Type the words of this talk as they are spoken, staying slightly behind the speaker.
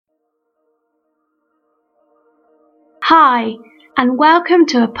Hi, and welcome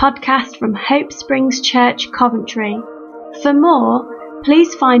to a podcast from Hope Springs Church, Coventry. For more,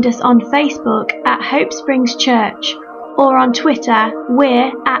 please find us on Facebook at Hope Springs Church, or on Twitter,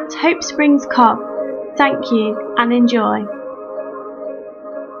 we're at Hope Springs Cov. Thank you, and enjoy.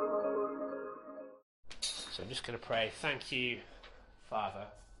 So I'm just going to pray. Thank you, Father.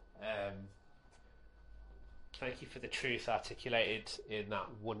 Thank you for the truth articulated in that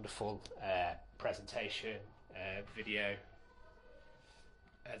wonderful presentation, video,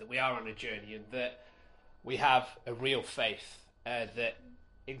 that we are on a journey and that we have a real faith that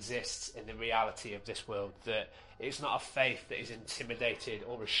exists in the reality of this world, that it's not a faith that is intimidated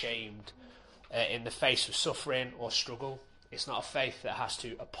or ashamed in the face of suffering or struggle. It's not a faith that has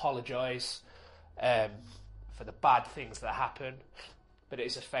to apologise for the bad things that happen, but it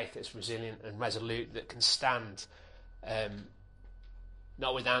is a faith that's resilient and resolute, that can stand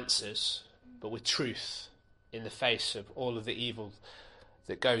not with answers, but with truth in the face of all of the evil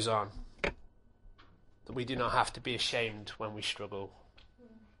that goes on. That we do not have to be ashamed when we struggle,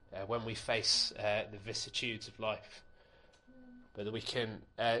 when we face the vicissitudes of life, but that we can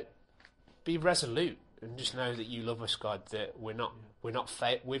be resolute and just know that you love us, God, that we've not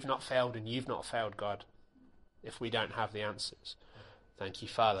failed and you've not failed, God, if we don't have the answers. Thank you,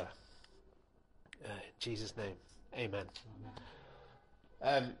 Father. In Jesus' name, amen.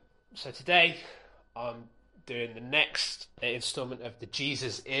 So today I'm doing the next instalment of the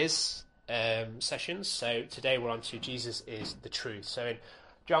Jesus Is sessions. So today we're on to Jesus is the truth. So in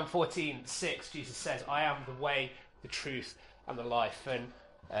John 14:6, Jesus says, I am the way, the truth, and the life. And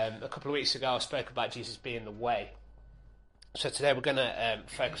a couple of weeks ago I spoke about Jesus being the way. So today we're going to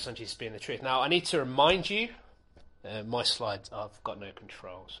focus on Jesus being the truth. Now I need to remind you, my slides, I've got no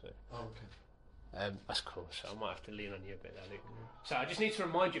control, so that's cool. So I might have to lean on you a bit there, Luke. So I just need to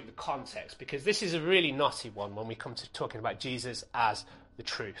remind you of the context, because this is a really knotty one when we come to talking about Jesus as the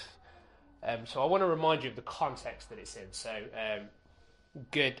truth. So I want to remind you of the context that it's in. So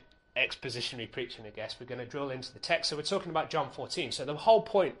good expositionary preaching, I guess. We're going to drill into the text. So we're talking about John 14. So the whole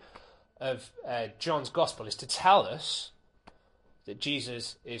point of John's gospel is to tell us that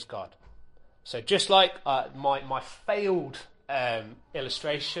Jesus is God. So just like my failed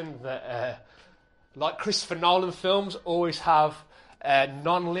illustration that like Christopher Nolan films always have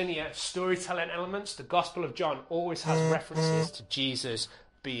non-linear storytelling elements, the Gospel of John always has references to Jesus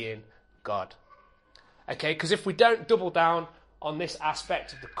being God. Okay, because if we don't double down on this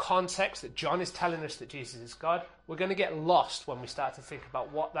aspect of the context that John is telling us that Jesus is God, we're going to get lost when we start to think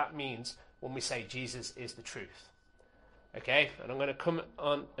about what that means when we say Jesus is the truth. Okay, and I'm going to come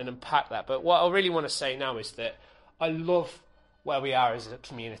on and unpack that. But what I really want to say now is that I love where we are as a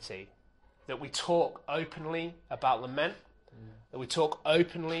community, that we talk openly about lament, that we talk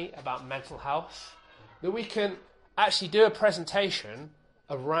openly about mental health, that we can actually do a presentation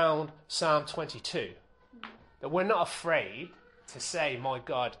around Psalm 22, that we're not afraid to say, my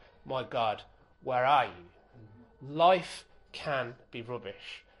God, where are you? Life can be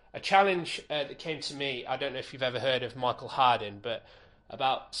rubbish. A challenge that came to me, I don't know if you've ever heard of Michael Hardin, but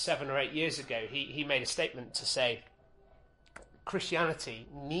about 7 or 8 years ago, he made a statement to say, Christianity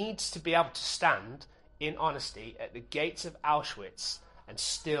needs to be able to stand in honesty at the gates of Auschwitz and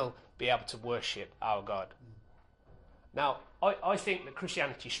still be able to worship our God. Now, I think that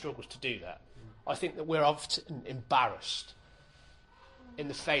Christianity struggles to do that. I think that we're often embarrassed in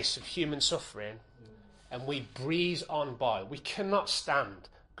the face of human suffering, and we breeze on by. We cannot stand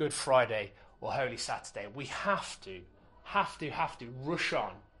Good Friday or Holy Saturday. We have to rush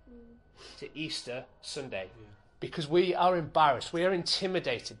on to Easter Sunday, because we are embarrassed. We are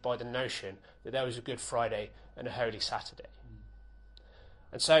intimidated by the notion that there was a Good Friday and a Holy Saturday.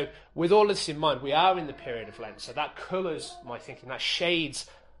 And so with all of this in mind, we are in the period of Lent. So that colours my thinking, that shades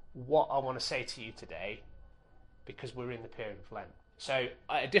what I want to say to you today, because we're in the period of Lent. So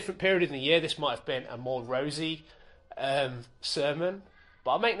at a different period in the year, this might have been a more rosy sermon,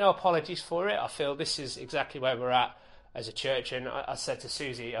 but I'll make no apologies for it. I feel this is exactly where we're at as a church. And I said to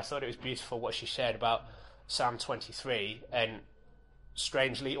Susie, I thought it was beautiful what she shared about Psalm 23. And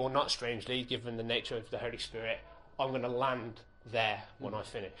strangely or not strangely, given the nature of the Holy Spirit, I'm going to land there when I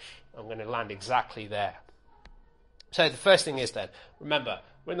finish. I'm going to land exactly there. So the first thing is then, remember,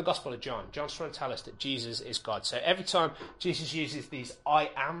 we're in the Gospel of John. John's trying to tell us that Jesus is God. So every time Jesus uses these I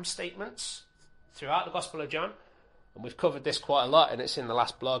am statements throughout the Gospel of John, and we've covered this quite a lot, and it's in the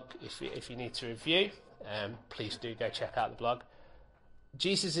last blog if you need to review, please do go check out the blog.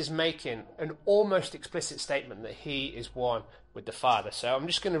 Jesus is making an almost explicit statement that he is one with the Father. So I'm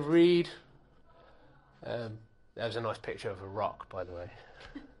just going to read. There's a nice picture of a rock, by the way.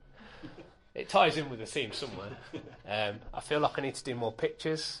 It ties in with the theme somewhere. I feel like I need to do more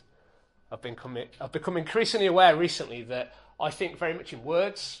pictures. I've become increasingly aware recently that I think very much in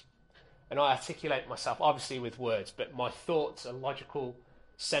words, and I articulate myself obviously with words, but my thoughts are logical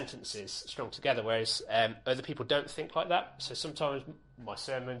sentences strung together, whereas other people don't think like that. So sometimes my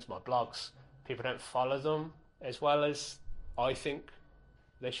sermons, my blogs, people don't follow them as well as I think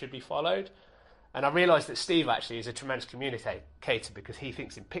they should be followed. And I realised that Steve actually is a tremendous communicator because he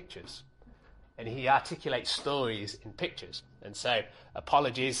thinks in pictures and he articulates stories in pictures. And so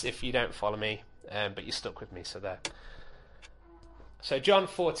apologies if you don't follow me, but you're stuck with me, so there. So John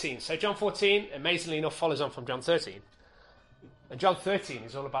 14. So John 14, amazingly enough, follows on from John 13. And John 13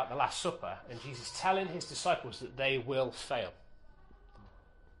 is all about the Last Supper and Jesus telling his disciples that they will fail.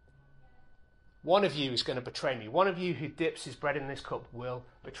 One of you is going to betray me. One of you who dips his bread in this cup will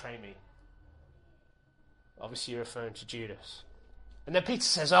betray me. Obviously, you're referring to Judas. And then Peter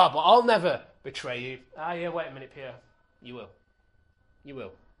says, but I'll never betray you. Yeah, wait a minute, Peter. You will. You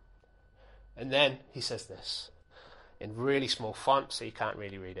will. And then he says this in really small font, so you can't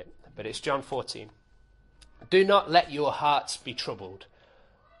really read it. But it's John 14. Do not let your hearts be troubled.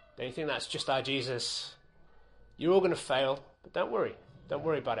 Don't you think that's just our Jesus? You're all going to fail, but don't worry. Don't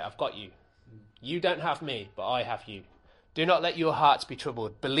worry about it. I've got you. You don't have me, but I have you. Do not let your hearts be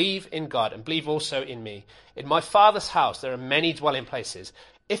troubled. Believe in God and believe also in me. In my Father's house there are many dwelling places.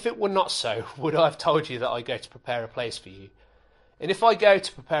 If it were not so, would I have told you that I go to prepare a place for you? And if I go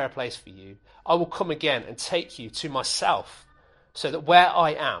to prepare a place for you, I will come again and take you to myself, so that where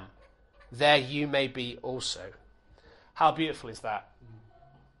I am, there you may be also. How beautiful is that?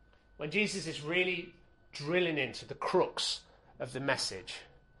 When Jesus is really drilling into the crux of the message,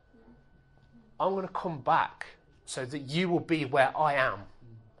 I'm going to come back so that you will be where I am.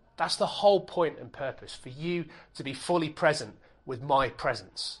 That's the whole point and purpose, for you to be fully present with my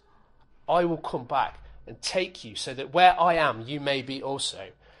presence. I will come back and take you so that where I am, you may be also,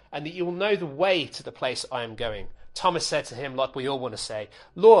 and that you will know the way to the place I am going. Thomas said to him, like we all want to say,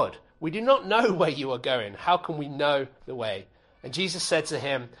 Lord, we do not know where you are going. How can we know the way? And Jesus said to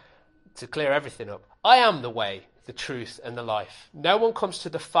him, to clear everything up, I am the way, the truth, and the life. No one comes to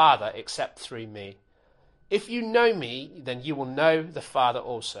the Father except through me. If you know me, then you will know the Father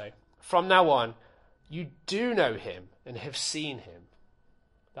also. From now on, you do know him and have seen him.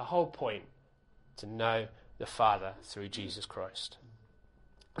 The whole point, to know the Father through Jesus Christ.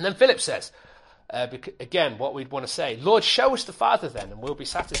 And then Philip says, again, what we'd want to say, Lord, show us the Father then, and we'll be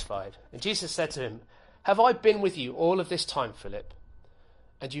satisfied. And Jesus said to him, have I been with you all of this time, Philip,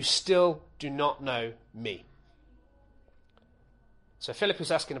 and you still do not know me? So Philip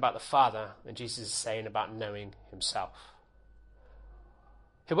is asking about the Father, and Jesus is saying about knowing himself.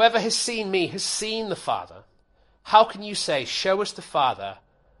 Whoever has seen me has seen the Father. How can you say, show us the Father?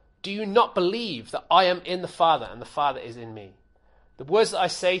 Do you not believe that I am in the Father and the Father is in me? The words that I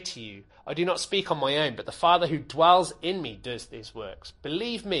say to you, I do not speak on my own, but the Father who dwells in me does these works.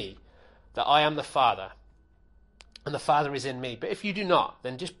 Believe me that I am the Father, and the Father is in me. But if you do not,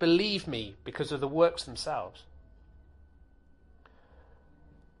 then just believe me because of the works themselves.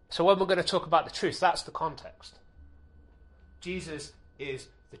 So when we're going to talk about the truth, that's the context. Jesus is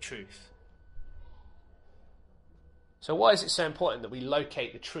the truth. So why is it so important that we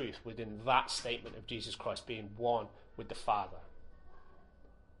locate the truth within that statement of Jesus Christ being one with the Father?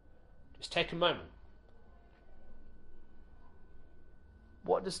 Just take a moment.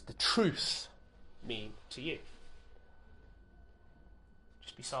 What does the truth mean to you?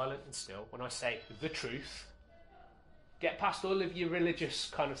 Just be silent and still. When I say the truth, get past all of your religious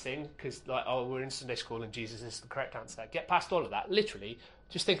kind of thing, because like, we're in Sunday school and Jesus is the correct answer. Get past all of that. Literally,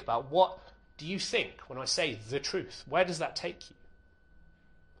 just think about, what do you think when I say the truth? Where does that take you?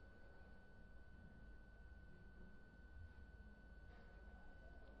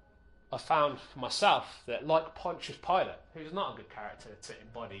 I found for myself that, like Pontius Pilate, who's not a good character to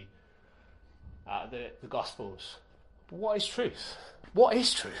embody the Gospels, but what is truth? What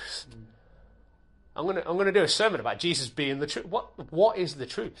is truth? I'm going to do a sermon about Jesus being the truth. What is the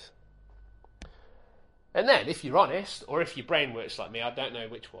truth? And then, if you're honest, or if your brain works like me, I don't know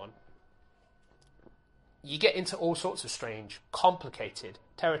which one, you get into all sorts of strange, complicated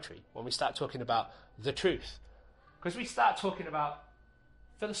territory when we start talking about the truth. Because we start talking about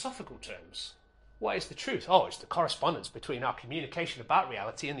philosophical terms. What is the truth? Oh, it's the correspondence between our communication about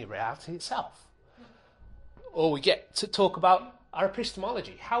reality and the reality itself. Or we get to talk about our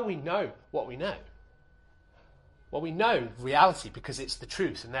epistemology, how we know what we know. Well, we know reality because it's the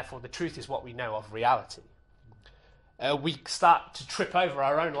truth, and therefore the truth is what we know of reality. We start to trip over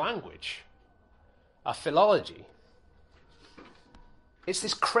our own language, our philology. it's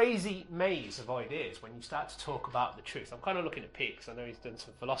this crazy maze of ideas when you start to talk about the truth. I'm kind of looking at Pete because I know he's done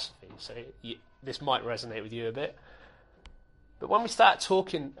some philosophy, so this might resonate with you a bit. But when we start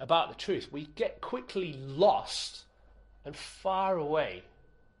talking about the truth, we get quickly lost and far away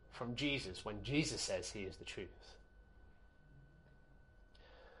from Jesus when Jesus says he is the truth.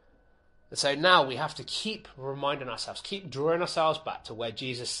 And so now we have to keep reminding ourselves, keep drawing ourselves back to where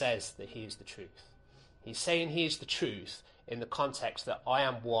Jesus says that he is the truth. He's saying he is the truth in the context that I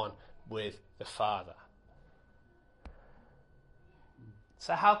am one with the Father.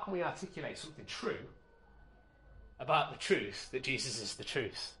 So how can we articulate something true about the truth that Jesus is the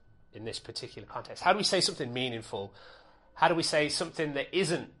truth in this particular context? How do we say something meaningful? How do we say something that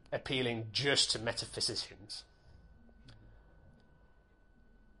isn't appealing just to metaphysicians?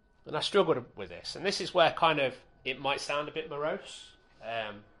 And I struggled with this. And this is where kind of it might sound a bit morose.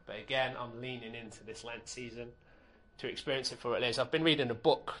 But again, I'm leaning into this Lent season to experience it for what it is. I've been reading a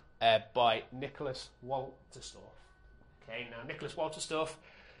book by Nicholas Wolterstorff. Okay, now Nicholas Wolterstorff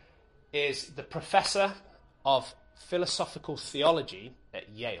is the professor of philosophical theology at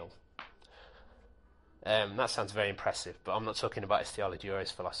Yale. That sounds very impressive, but I'm not talking about his theology or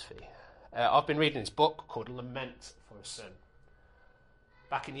his philosophy. I've been reading his book called Lament for a Son.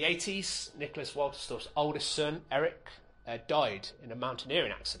 Back in the 80s, Nicholas Wolterstorff's oldest son, Eric, died in a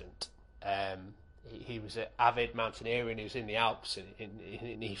mountaineering accident. He was an avid mountaineer and he was in the Alps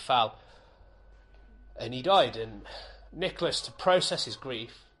and he fell and he died. And Nicholas, to process his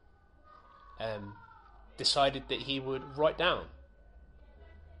grief, decided that he would write down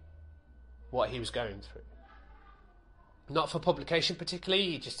what he was going through. Not for publication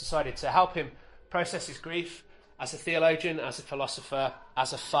particularly, he just decided to help him process his grief as a theologian, as a philosopher,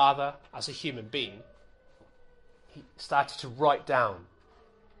 as a father, as a human being. He started to write down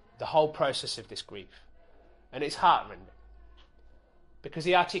the whole process of this grief. And it's heartrending because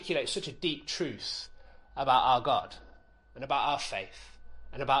he articulates such a deep truth about our God and about our faith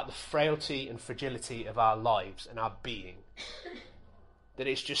and about the frailty and fragility of our lives and our being that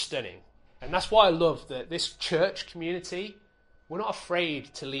it's just stunning. And that's why I love that this church community, we're not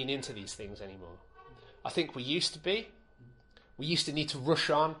afraid to lean into these things anymore. I think we used to be. We used to need to rush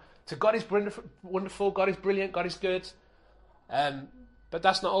on to God is wonderful, God is brilliant, God is good. But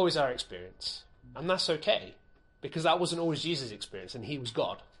that's not always our experience. And that's okay, because that wasn't always Jesus' experience, and he was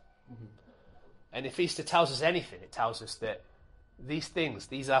God. Mm-hmm. And if Easter tells us anything, it tells us that these things,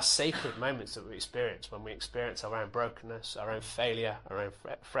 these are sacred moments that we experience when we experience our own brokenness, our own failure, our own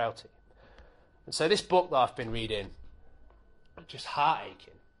frailty. And so this book that I've been reading, just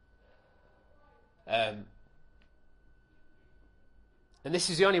heart-aching. And this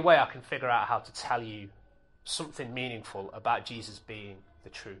is the only way I can figure out how to tell you something meaningful about Jesus being the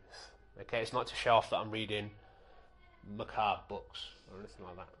truth. Okay, it's not to show off that I'm reading macabre books or anything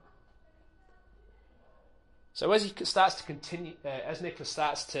like that. So as he starts to continue, as Nicholas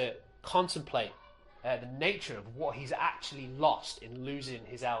starts to contemplate the nature of what he's actually lost in losing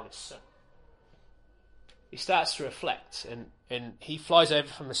his eldest son, he starts to reflect, and he flies over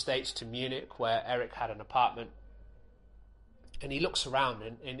from the States to Munich, where Eric had an apartment, and he looks around,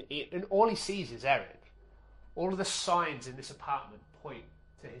 and all he sees is Eric. All of the signs in this apartment point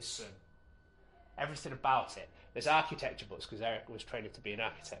to his son. Everything about it. There's architecture books, because Eric was training to be an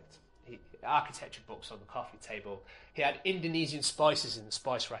architect. Architecture books on the coffee table. He had Indonesian spices in the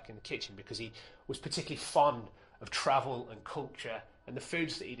spice rack in the kitchen, because he was particularly fond of travel and culture and the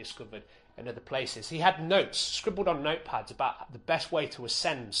foods that he discovered in other places. He had notes scribbled on notepads about the best way to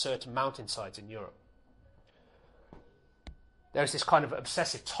ascend certain mountainsides in Europe. There was this kind of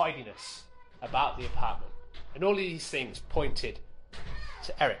obsessive tidiness about the apartment. And all of these things pointed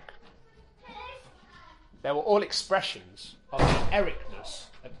to Eric. They were all expressions of the Ericness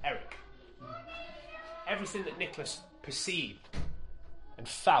of Eric. Everything that Nicholas perceived and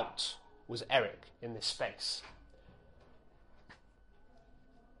felt was Eric in this space.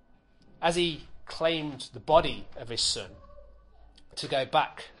 As he claimed the body of his son to go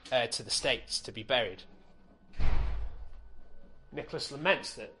back to the States to be buried, Nicholas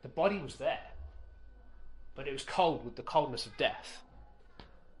laments that the body was there, but it was cold with the coldness of death.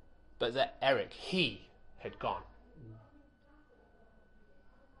 But that Eric, he had gone.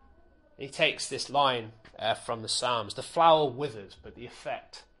 He takes this line from the Psalms: the flower withers, but the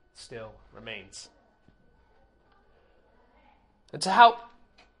effect still remains. And to help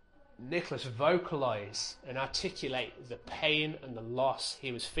Nicholas vocalise and articulate the pain and the loss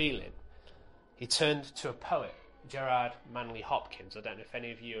he was feeling, he turned to a poet, Gerard Manley Hopkins. I don't know if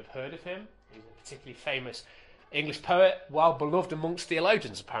any of you have heard of him. He's a particularly famous English poet, well beloved amongst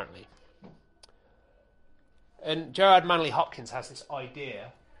theologians, apparently. And Gerard Manley Hopkins has this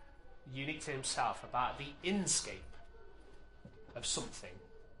idea, unique to himself, about the inscape of something.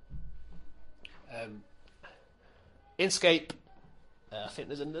 Inscape, I think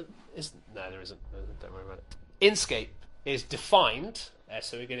there's no, there isn't. Don't worry about it. Inscape is defined,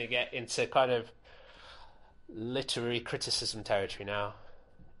 so we're going to get into kind of literary criticism territory now.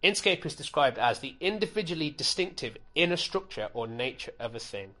 Inscape is described as the individually distinctive inner structure or nature of a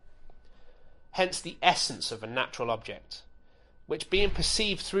thing, hence the essence of a natural object, which being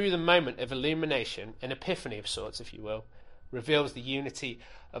perceived through the moment of illumination, an epiphany of sorts, if you will, reveals the unity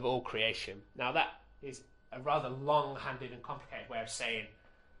of all creation. Now that is a rather long-handed and complicated way of saying,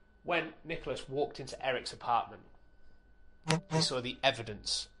 when Nicholas walked into Eric's apartment, he saw the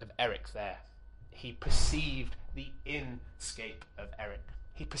evidence of Eric there. He perceived the inscape of Eric.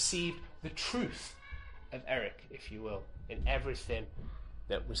 He perceived the truth of Eric, if you will, in everything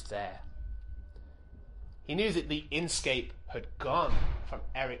that was there. He knew that the inscape had gone from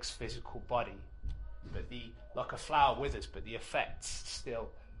Eric's physical body, but like a flower withers, but the effects still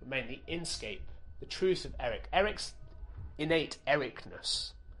remain. The inscape, the truth of Eric, Eric's innate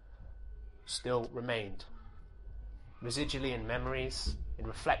Ericness still remained. Residually in memories, in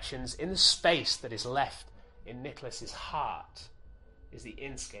reflections, in the space that is left in Nicholas's heart is the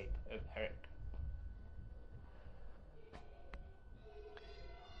inscape of Eric.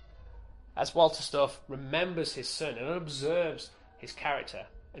 As Walter Stuff remembers his son and observes his character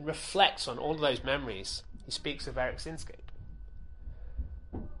and reflects on all of those memories, he speaks of Eric's inscape.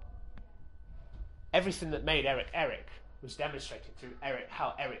 Everything that made Eric Eric was demonstrated through Eric,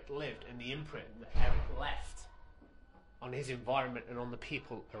 how Eric lived, and the imprint that Eric left on his environment and on the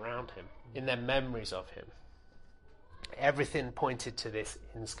people around him, in their memories of him. Everything pointed to this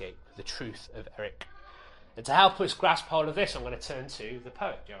inscape, the truth of Eric. And to help us grasp hold of this, I'm going to turn to the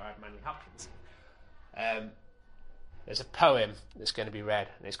poet, Gerard Manley Hopkins. There's a poem that's going to be read,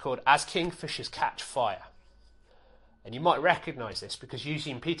 and it's called As Kingfishers Catch Fire. And you might recognise this because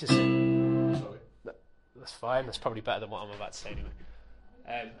Eugene Peterson... Sorry. That's fine, that's probably better than what I'm about to say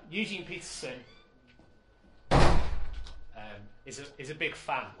anyway. Eugene Peterson is a big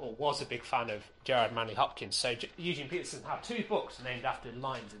fan, or was a big fan of Gerard Manley Hopkins. So Eugene Peterson had two books named after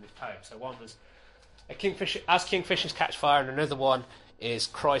lines in this poem. So one was As Kingfishers Catch Fire, and another one is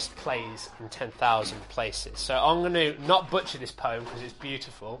Christ Plays in 10,000 Places. So I'm going to not butcher this poem because it's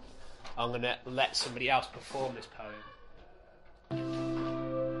beautiful. I'm going to let somebody else perform this poem.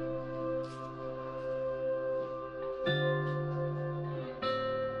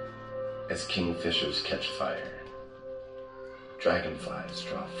 As kingfishers catch fire, dragonflies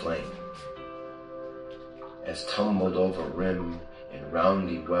draw flame. As tumbled over rim and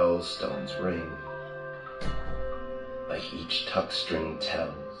roundy well stones ring, like each tuck string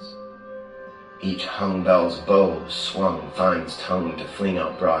tells, each hung bell's bow swung finds tongue to fling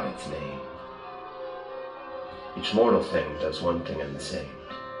out broad its name. Each mortal thing does one thing and the same,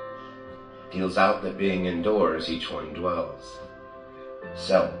 deals out that being indoors each one dwells,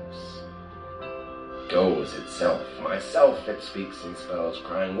 selves, goes itself, myself it speaks and spells,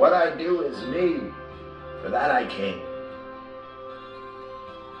 crying, what I do is me, for that I came.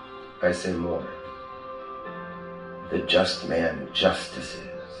 I say more, the just man justices,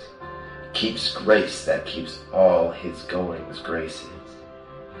 keeps grace that keeps all his goings graces,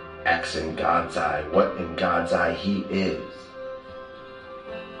 acts in God's eye what in God's eye he is,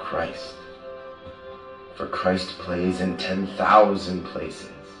 Christ. For Christ plays in 10,000 places,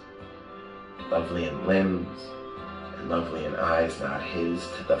 lovely in limbs and lovely in eyes not his,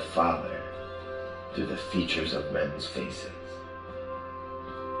 to the Father through the features of men's faces.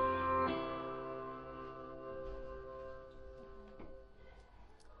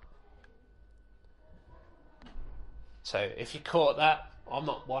 So if you caught that, I'm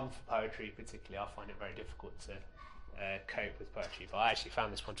not one for poetry particularly. I find it very difficult to cope with poetry, but I actually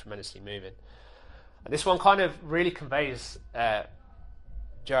found this one tremendously moving. And this one kind of really conveys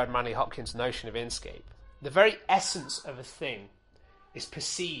Gerard Manley Hopkins' notion of inscape. The very essence of a thing is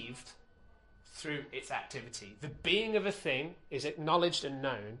perceived through its activity. The being of a thing is acknowledged and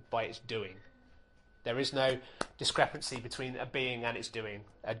known by its doing. There is no discrepancy between a being and its doing.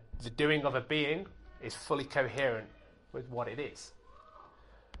 The doing of a being is fully coherent with what it is.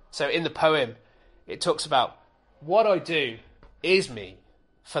 So in the poem, it talks about, what I do is me,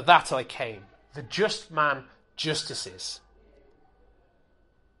 for that I came. The just man justices.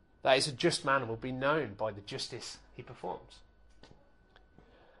 That is, a just man will be known by the justice he performs.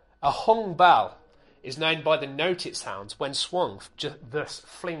 A hung bell is known by the note it sounds when swung, thus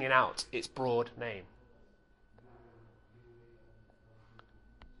flinging out its broad name.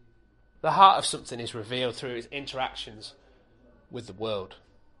 The heart of something is revealed through its interactions with the world.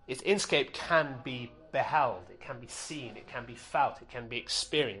 Its inscape can be beheld, it can be seen, it can be felt, it can be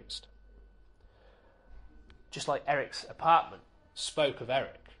experienced. Just like Eric's apartment spoke of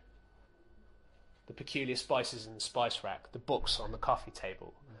Eric. The peculiar spices in the spice rack, the books on the coffee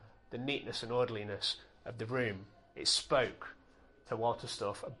table, the neatness and orderliness of the room, it spoke to Walter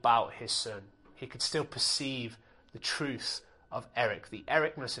Stuff about his son. He could still perceive the truth of Eric, the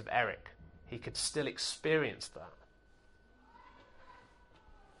Ericness of Eric. He could still experience that.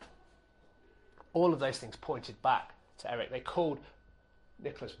 All of those things pointed back to Eric. They called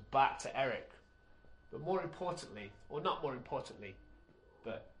Nicholas back to Eric. But more importantly, or not more importantly,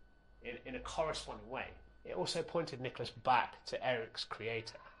 but in a corresponding way, it also pointed Nicholas back to Eric's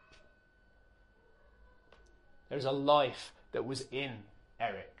creator. There was a life that was in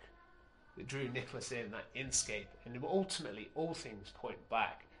Eric that drew Nicholas in, that inscape. And ultimately, all things point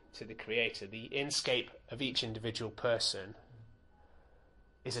back to the creator. The inscape of each individual person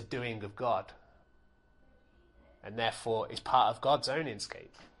is a doing of God, and therefore is part of God's own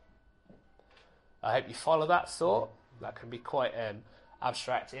inscape. I hope you follow that thought. That can be quite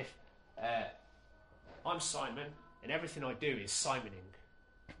abstract. If I'm Simon, and everything I do is Simoning,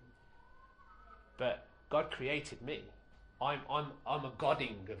 but God created me. I'm a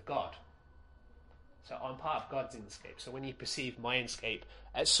godding of God. So I'm part of God's inscape. So when you perceive my inscape,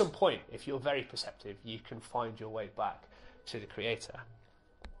 at some point, if you're very perceptive, you can find your way back to the Creator.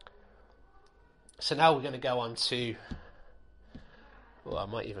 So now we're going to go on to... Well, I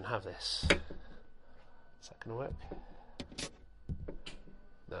might even have this. Is that going to work?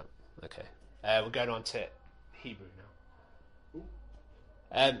 No. Okay. We're going on to Hebrew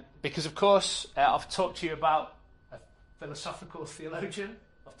now. Because, of course, I've talked to you about a philosophical theologian.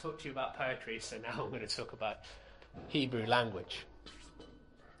 I've talked to you about poetry, so now I'm going to talk about Hebrew language.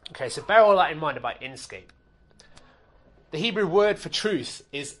 Okay, so bear all that in mind about inscape. The Hebrew word for truth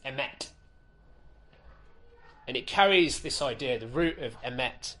is emet. And it carries this idea, the root of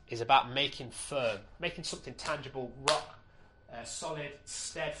emet is about making firm, making something tangible, rock, solid,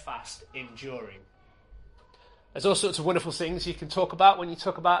 steadfast, enduring. There's all sorts of wonderful things you can talk about when you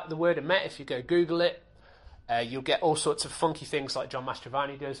talk about the word emet. If you go Google it, you'll get all sorts of funky things like John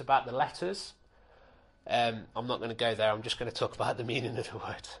Mastroianni does about the letters. I'm not going to go there. I'm just going to talk about the meaning of the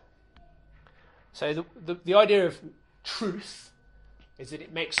word. So the idea of truth is that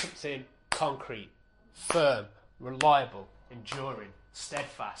it makes something concrete, firm, reliable, enduring,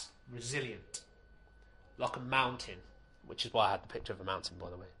 steadfast, resilient, like a mountain, which is why I had the picture of a mountain, by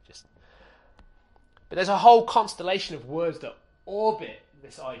the way. But there's a whole constellation of words that orbit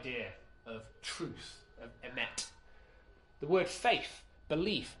this idea of truth, of emet. The word faith,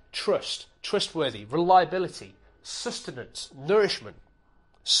 belief, trust, trustworthy, reliability, sustenance, nourishment,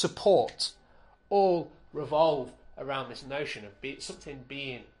 support, all revolve around this notion of something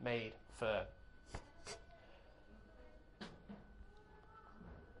being made firm.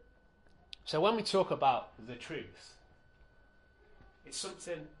 So when we talk about the truth, it's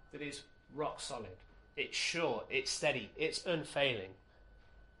something that is rock solid. It's sure, it's steady, it's unfailing.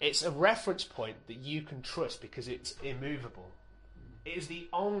 It's a reference point that you can trust because it's immovable. It is the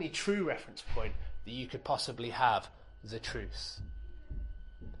only true reference point that you could possibly have, the truth.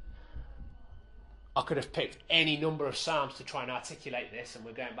 I could have picked any number of psalms to try and articulate this, and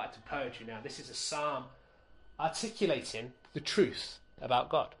we're going back to poetry now. This is a psalm articulating the truth about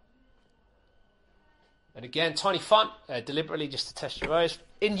God. And again, tiny font, deliberately just to test your eyes.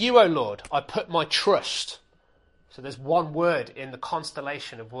 In you, O Lord, I put my trust. So there's one word in the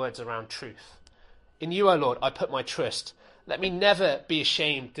constellation of words around truth. In you, O Lord, I put my trust. Let me never be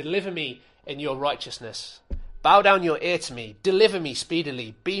ashamed. Deliver me in your righteousness. Bow down your ear to me. Deliver me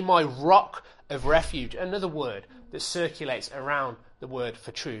speedily. Be my rock of refuge. Another word that circulates around the word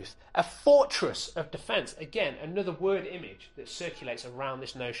for truth. A fortress of defense. Again, another word image that circulates around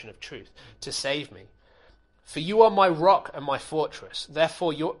this notion of truth. To save me. For you are my rock and my fortress.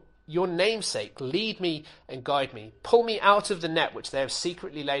 Therefore, your namesake, lead me and guide me. Pull me out of the net which they have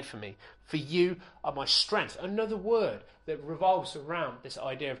secretly laid for me. For you are my strength. Another word that revolves around this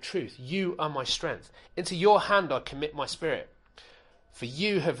idea of truth. You are my strength. Into your hand I commit my spirit. For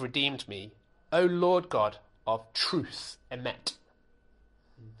you have redeemed me, O Lord God of truth, emet.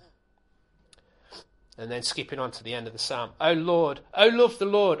 And then skipping on to the end of the psalm. O Lord, O love the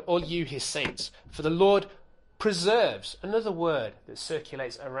Lord, all you his saints. For the Lord preserves, another word that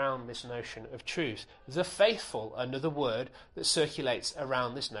circulates around this notion of truth. The faithful, another word that circulates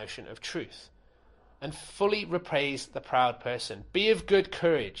around this notion of truth. And fully repays the proud person. Be of good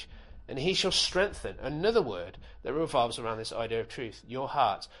courage, and he shall strengthen. Another word that revolves around this idea of truth. Your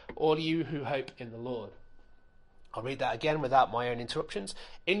heart, all you who hope in the Lord. I'll read that again without my own interruptions.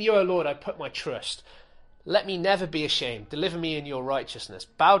 In you, O Lord, I put my trust. Let me never be ashamed. Deliver me in your righteousness.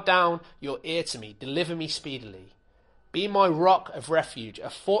 Bow down your ear to me. Deliver me speedily. Be my rock of refuge, a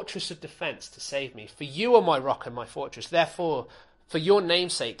fortress of defense to save me. For you are my rock and my fortress. Therefore, for your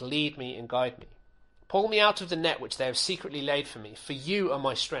name's sake, lead me and guide me. Pull me out of the net which they have secretly laid for me. For you are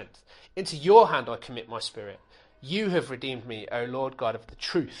my strength. Into your hand I commit my spirit. You have redeemed me, O Lord God of the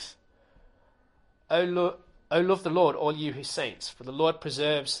truth. O love the Lord, all you his saints, for the Lord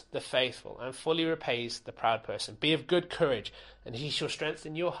preserves the faithful and fully repays the proud person. Be of good courage, and he shall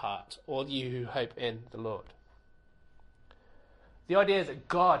strengthen your heart, all you who hope in the Lord. The idea that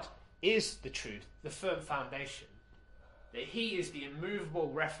God is the truth, the firm foundation, that he is the immovable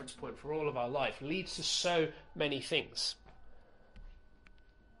reference point for all of our life, leads to so many things.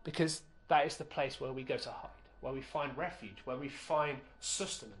 Because that is the place where we go to hide, where we find refuge, where we find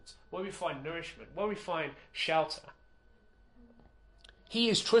sustenance, where we find nourishment, where we find shelter. He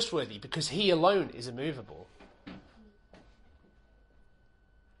is trustworthy because he alone is immovable.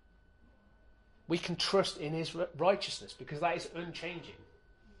 We can trust in his righteousness because that is unchanging.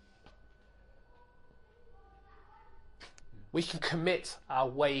 We can commit our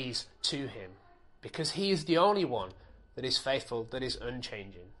ways to him because he is the only one that is faithful, that is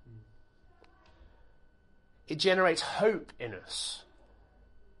unchanging. It generates hope in us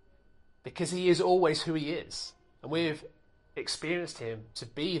because he is always who he is. And we've experienced him to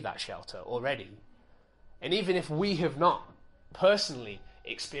be that shelter already. And even if we have not personally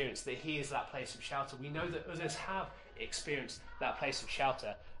experienced that he is that place of shelter, we know that others have experienced that place of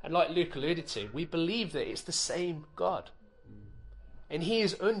shelter. And like Luke alluded to, we believe that it's the same God. And he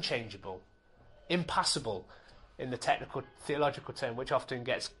is unchangeable, impassible in the technical theological term, which often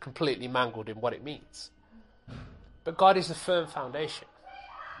gets completely mangled in what it means. But God is the firm foundation.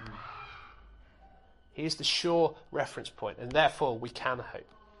 He is the sure reference point, and therefore we can hope.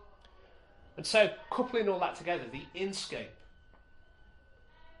 And so, coupling all that together, the inscape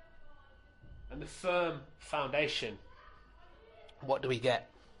and the firm foundation, what do we get?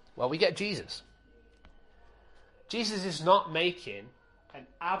 Well, we get Jesus. Jesus is not making an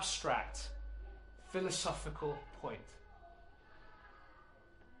abstract, philosophical point.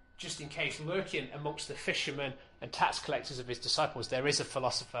 Just in case, lurking amongst the fishermen and tax collectors of his disciples, there is a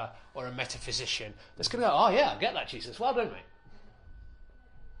philosopher or a metaphysician that's going to go, oh yeah, I get that, Jesus. Well done, mate.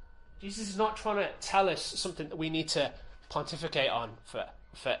 Jesus is not trying to tell us something that we need to pontificate on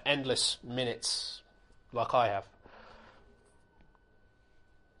for endless minutes like I have.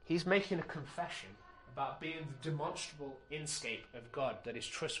 He's making a confession about being the demonstrable inscape of God that is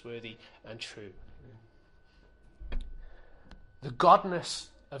trustworthy and true. The godness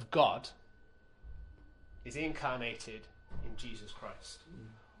of God is incarnated in Jesus Christ.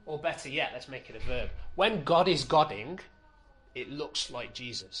 Or better yet, let's make it a verb. When God is Godding, it looks like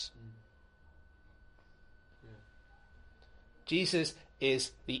Jesus. Jesus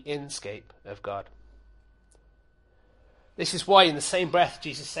is the inscape of God. This is why in the same breath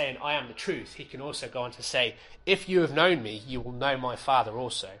Jesus saying, I am the truth, he can also go on to say, if you have known me, you will know my Father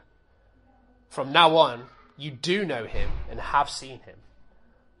also. From now on, you do know him and have seen him.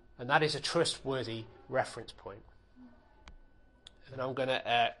 And that is a trustworthy reference point. And I'm going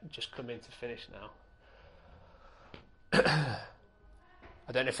to just come in to finish now.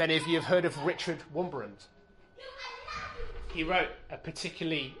 I don't know if any of you have heard of Richard Wurmbrand. He wrote a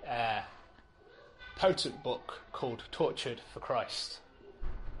particularly potent book called Tortured for Christ.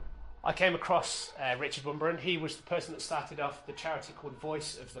 I came across Richard Wurmbrand. He was the person that started off the charity called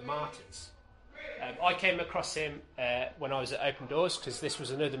Voice of the Martyrs. I came across him when I was at Open Doors, because this was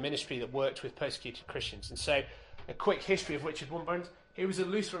another ministry that worked with persecuted Christians. And so, a quick history of Richard Wurmbrand. He was a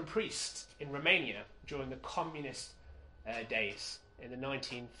Lutheran priest in Romania during the communist days in the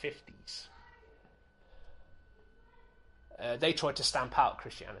 1950s. They tried to stamp out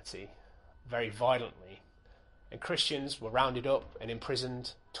Christianity very violently. And Christians were rounded up and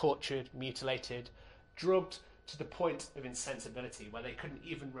imprisoned, tortured, mutilated, drugged to the point of insensibility where they couldn't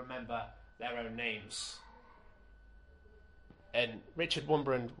even remember their own names. And Richard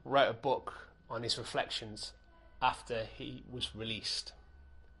Wurmbrand wrote a book on his reflections after he was released.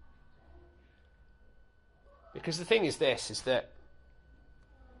 Because the thing is this, is that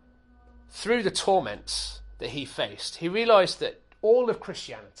through the torments that he faced, he realised that all of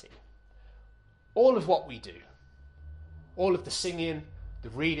Christianity, all of what we do, all of the singing, the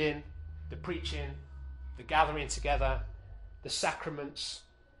reading, the preaching, the gathering together, the sacraments,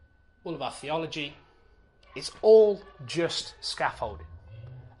 all of our theology, it's all just scaffolding.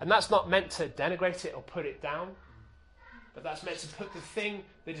 And that's not meant to denigrate it or put it down, but that's meant to put the thing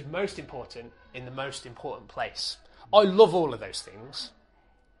that is most important in the most important place. I love all of those things.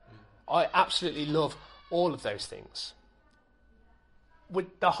 I absolutely love all of those things.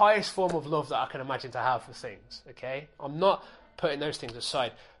 With the highest form of love that I can imagine to have for things, okay? I'm not putting those things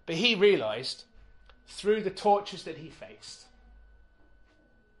aside. But he realised, through the tortures that he faced,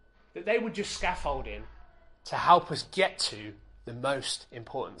 that they were just scaffolding to help us get to the most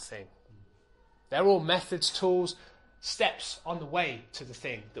important thing. They're all methods, tools, steps on the way to the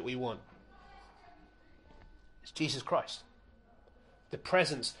thing that we want. It's Jesus Christ. The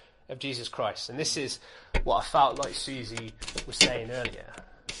presence of Jesus Christ. And this is what I felt like Susie was saying earlier,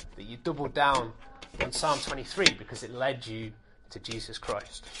 that you doubled down on Psalm 23 because it led you to Jesus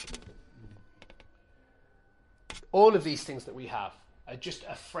Christ. All of these things that we have are just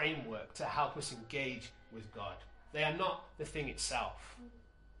a framework to help us engage with God. They are not the thing itself.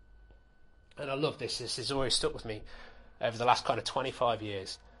 And I love this. This has always stuck with me over the last kind of 25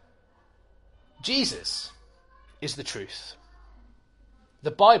 years. Jesus is the truth.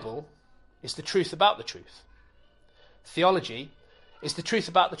 The Bible is the truth about the truth. Theology is the truth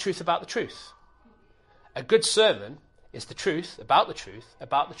about the truth about the truth. A good sermon is the truth about the truth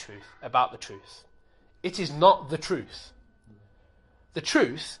about the truth about the truth. It is not the truth. The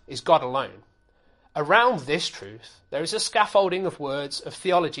truth is God alone. Around this truth, there is a scaffolding of words, of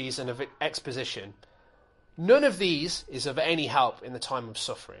theologies, and of exposition. None of these is of any help in the time of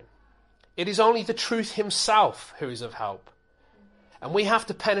suffering. It is only the truth himself who is of help. And we have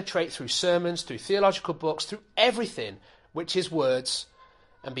to penetrate through sermons, through theological books, through everything which is words,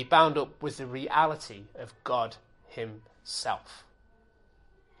 and be bound up with the reality of God himself.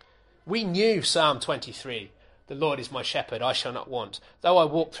 We knew Psalm 23. The Lord is my shepherd, I shall not want, though I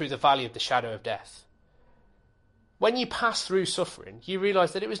walk through the valley of the shadow of death. When you pass through suffering, you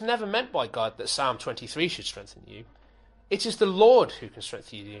realise that it was never meant by God that Psalm 23 should strengthen you. It is the Lord who can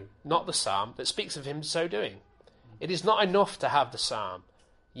strengthen you, not the psalm that speaks of him so doing. It is not enough to have the psalm.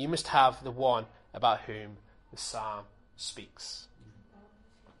 You must have the one about whom the psalm speaks.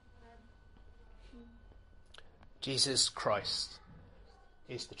 Jesus Christ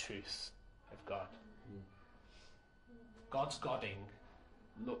is the truth of God. God's Godding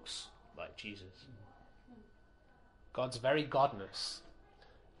looks like Jesus. God's very godness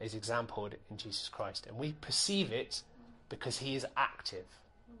is exampled in Jesus Christ. And we perceive it because he is active.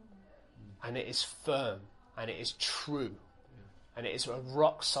 And it is firm. And it is true. And it is a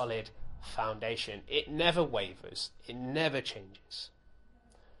rock solid foundation. It never wavers. It never changes.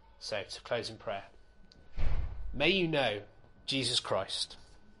 So, to close in prayer. May you know Jesus Christ,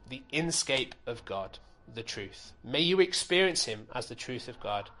 the inscape of God, the truth. May you experience him as the truth of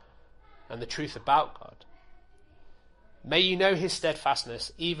God and the truth about God. May you know his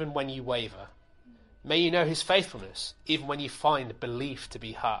steadfastness even when you waver. May you know his faithfulness even when you find belief to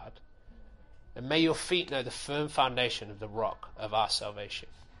be hard. And may your feet know the firm foundation of the rock of our salvation.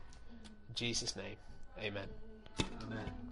 In Jesus' name, amen. Amen.